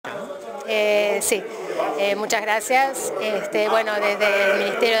Sí, muchas gracias. Bueno, desde el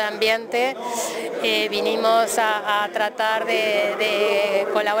Ministerio de Ambiente vinimos a tratar de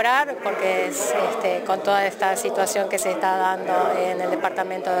colaborar porque es con toda esta situación que se está dando en el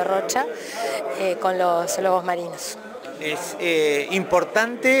departamento de Rocha con los lobos marinos. Es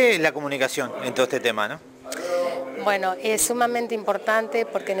importante la comunicación en todo este tema, ¿no? Bueno, es sumamente importante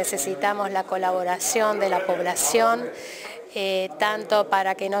porque necesitamos la colaboración de la población, tanto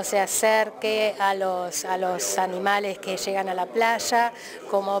para que no se acerque a los animales que llegan a la playa,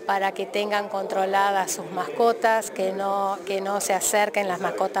 como para que tengan controladas sus mascotas, que no se acerquen las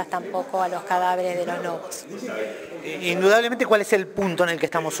mascotas tampoco a los cadáveres de los lobos. Indudablemente, ¿cuál es el punto en el que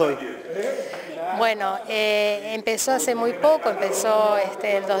estamos hoy? Bueno, empezó hace muy poco, empezó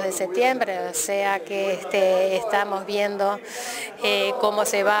el 2 de septiembre, o sea que estamos viendo cómo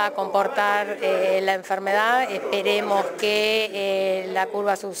se va a comportar la enfermedad. Esperemos que la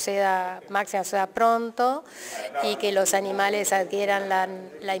curva máxima suceda pronto y que los animales adquieran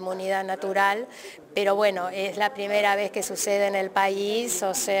la inmunidad natural. Pero bueno, es la primera vez que sucede en el país,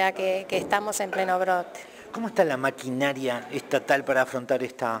 o sea que estamos en pleno brote. ¿Cómo está la maquinaria estatal para afrontar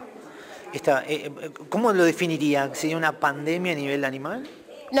 ¿cómo lo definiría? ¿Sería una pandemia a nivel animal?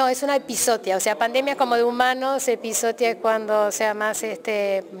 No, es una epizotia, o sea, pandemia como de humanos, epizotia es cuando sea más,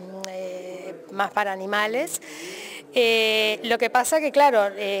 más para animales. Lo que pasa que, claro,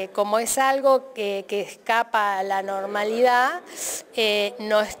 como es algo que escapa a la normalidad,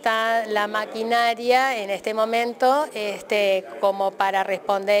 no está la maquinaria en este momento como para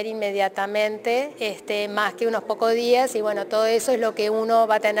responder inmediatamente, más que unos pocos días, y bueno, todo eso es lo que uno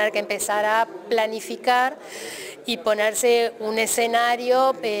va a tener que empezar a planificar y ponerse un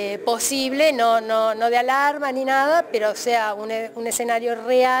escenario posible, no de alarma ni nada, pero o sea, un escenario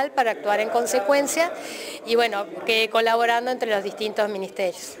real para actuar en consecuencia y bueno, que colaborando entre los distintos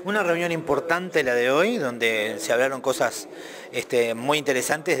ministerios. Una reunión importante la de hoy, donde se hablaron cosas muy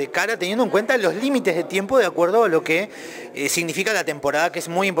interesantes de cara, teniendo en cuenta los límites de tiempo de acuerdo a lo que significa la temporada, que es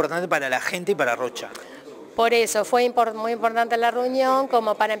muy importante para la gente y para Rocha. Por eso fue muy importante la reunión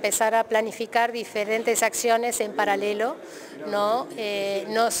como para empezar a planificar diferentes acciones en paralelo, no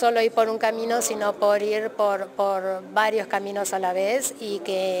solo ir por un camino, sino por ir por varios caminos a la vez y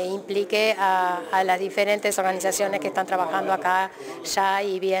que implique a las diferentes organizaciones que están trabajando acá ya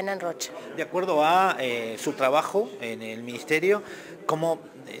y bien en Rocha. De acuerdo a su trabajo en el ministerio,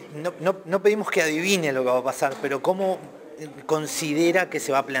 no pedimos que adivine lo que va a pasar, pero ¿cómo considera que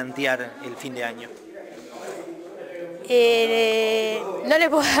se va a plantear el fin de año? No le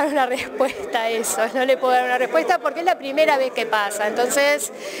puedo dar una respuesta a eso, no le puedo dar una respuesta porque es la primera vez que pasa,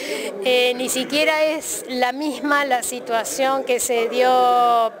 entonces ni siquiera es la misma la situación que se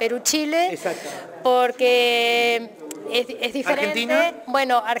dio Perú-Chile, porque es diferente. ¿Argentina?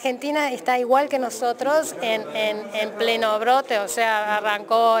 Bueno, Argentina está igual que nosotros en pleno brote, o sea,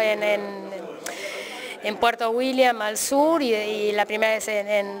 arrancó en Puerto William al sur y la primera vez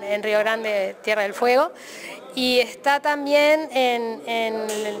en Río Grande, Tierra del Fuego, y está también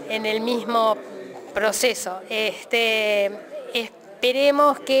en el mismo proceso.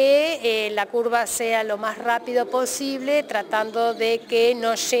 Esperemos que la curva sea lo más rápido posible, tratando de que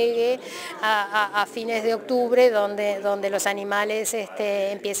no llegue a fines de octubre, donde los animales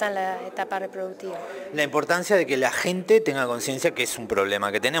empiezan la etapa reproductiva. La importancia de que la gente tenga conciencia que es un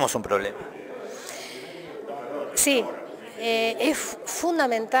problema, que tenemos un problema. Sí, es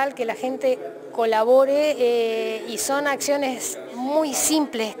fundamental que la gente colabore y son acciones muy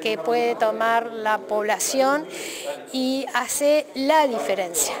simples que puede tomar la población y hace la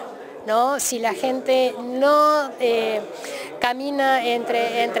diferencia, ¿no? Si la gente no camina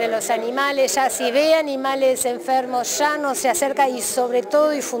entre los animales, ya si ve animales enfermos ya no se acerca y sobre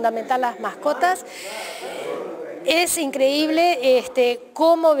todo y fundamental las mascotas. Es increíble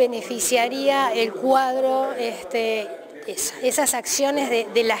cómo beneficiaría el cuadro esas acciones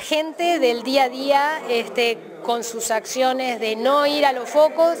de la gente del día a día, con sus acciones de no ir a los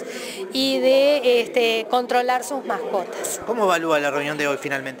focos y de controlar sus mascotas. ¿Cómo evalúa la reunión de hoy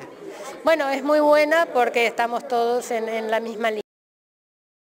finalmente? Bueno, es muy buena porque estamos todos en la misma línea.